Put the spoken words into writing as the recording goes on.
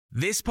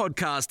This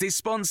podcast is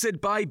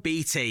sponsored by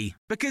BT,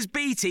 because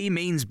BT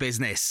means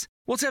business.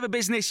 Whatever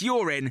business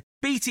you're in,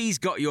 BT's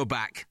got your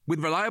back, with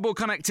reliable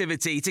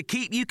connectivity to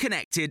keep you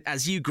connected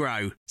as you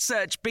grow.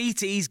 Search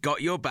BT's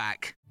got your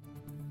back.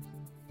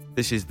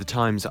 This is the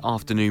Times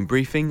afternoon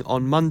briefing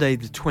on Monday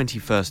the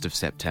 21st of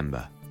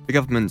September. The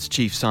government's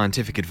chief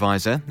scientific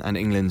advisor and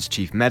England's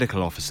chief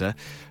medical officer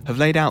have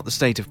laid out the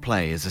state of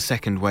play as a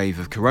second wave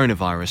of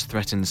coronavirus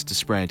threatens to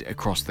spread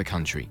across the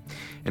country.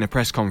 In a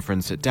press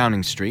conference at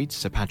Downing Street,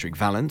 Sir Patrick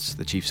Vallance,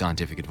 the chief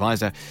scientific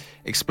advisor,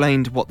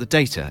 explained what the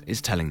data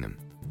is telling them.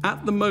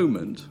 At the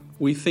moment,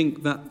 we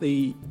think that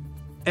the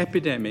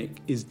epidemic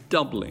is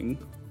doubling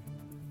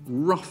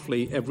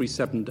roughly every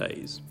 7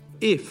 days.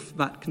 If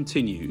that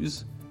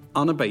continues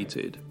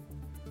unabated,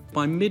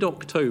 by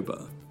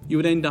mid-October, you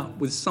would end up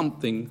with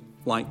something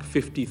like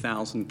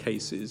 50,000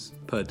 cases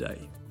per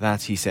day.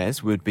 That, he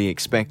says, would be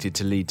expected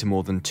to lead to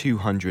more than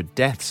 200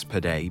 deaths per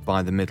day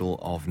by the middle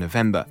of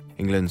November.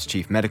 England's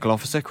chief medical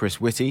officer,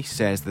 Chris Whitty,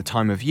 says the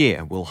time of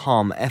year will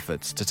harm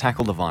efforts to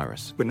tackle the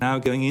virus. We're now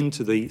going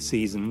into the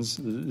seasons,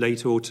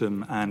 late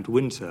autumn and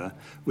winter,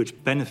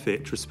 which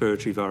benefit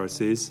respiratory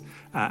viruses,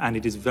 and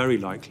it is very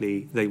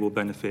likely they will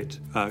benefit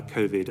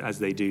COVID as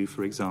they do,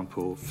 for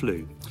example,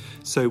 flu.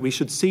 So we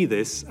should see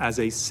this as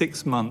a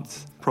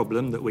 6-month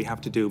problem that we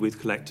have to deal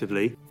with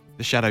collectively.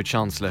 The Shadow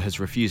Chancellor has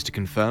refused to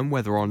confirm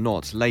whether or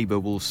not Labour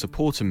will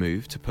support a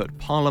move to put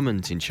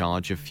Parliament in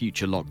charge of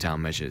future lockdown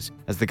measures.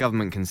 As the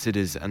government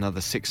considers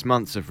another 6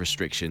 months of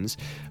restrictions,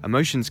 a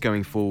motion's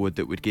going forward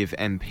that would give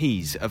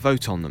MPs a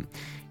vote on them.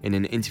 In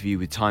an interview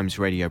with Times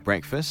Radio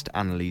Breakfast,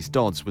 Annalise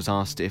Dodds was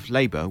asked if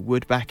Labour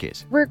would back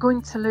it. We're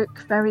going to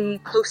look very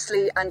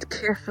closely and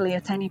carefully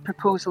at any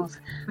proposals.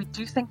 We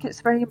do think it's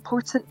very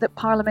important that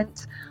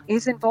Parliament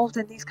is involved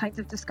in these kinds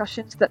of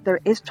discussions, that there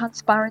is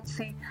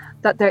transparency,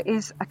 that there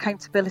is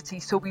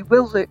accountability. So we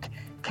will look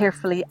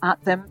carefully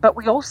at them. But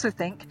we also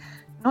think,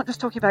 not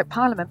just talking about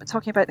Parliament, but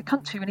talking about the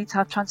country, we need to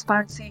have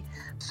transparency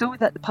so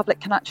that the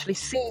public can actually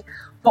see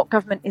what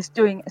government is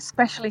doing,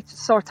 especially to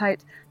sort out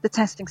the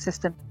testing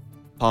system.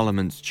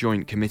 Parliament's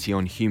Joint Committee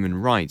on Human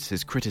Rights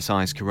has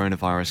criticised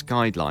coronavirus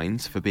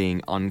guidelines for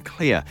being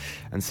unclear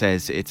and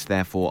says it's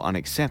therefore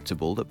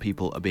unacceptable that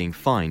people are being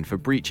fined for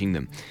breaching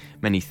them.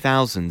 Many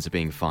thousands are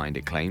being fined,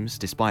 it claims,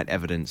 despite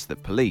evidence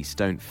that police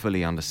don't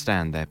fully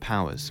understand their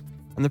powers.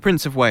 And the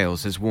Prince of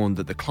Wales has warned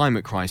that the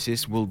climate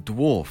crisis will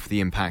dwarf the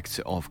impact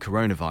of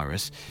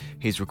coronavirus.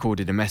 He's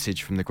recorded a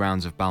message from the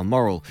grounds of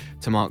Balmoral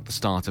to mark the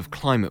start of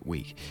Climate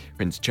Week.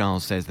 Prince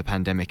Charles says the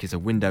pandemic is a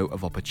window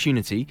of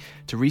opportunity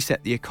to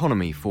reset the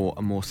economy for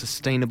a more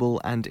sustainable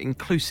and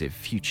inclusive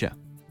future.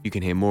 You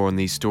can hear more on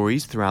these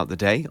stories throughout the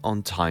day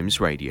on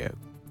Times Radio.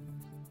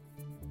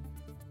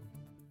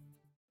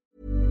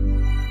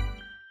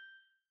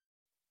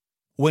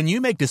 When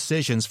you make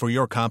decisions for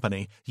your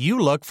company, you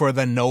look for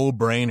the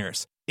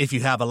no-brainers. If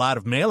you have a lot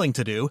of mailing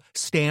to do,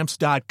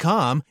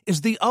 Stamps.com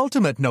is the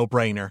ultimate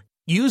no-brainer.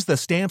 Use the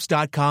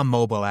Stamps.com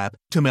mobile app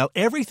to mail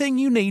everything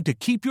you need to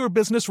keep your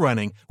business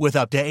running with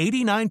up to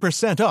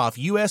 89% off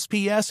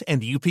USPS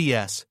and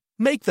UPS.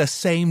 Make the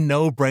same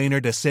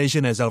no-brainer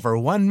decision as over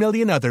 1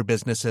 million other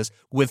businesses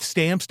with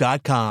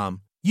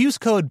Stamps.com. Use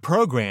code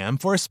PROGRAM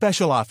for a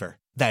special offer.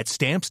 That's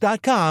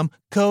Stamps.com,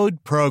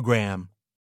 code PROGRAM.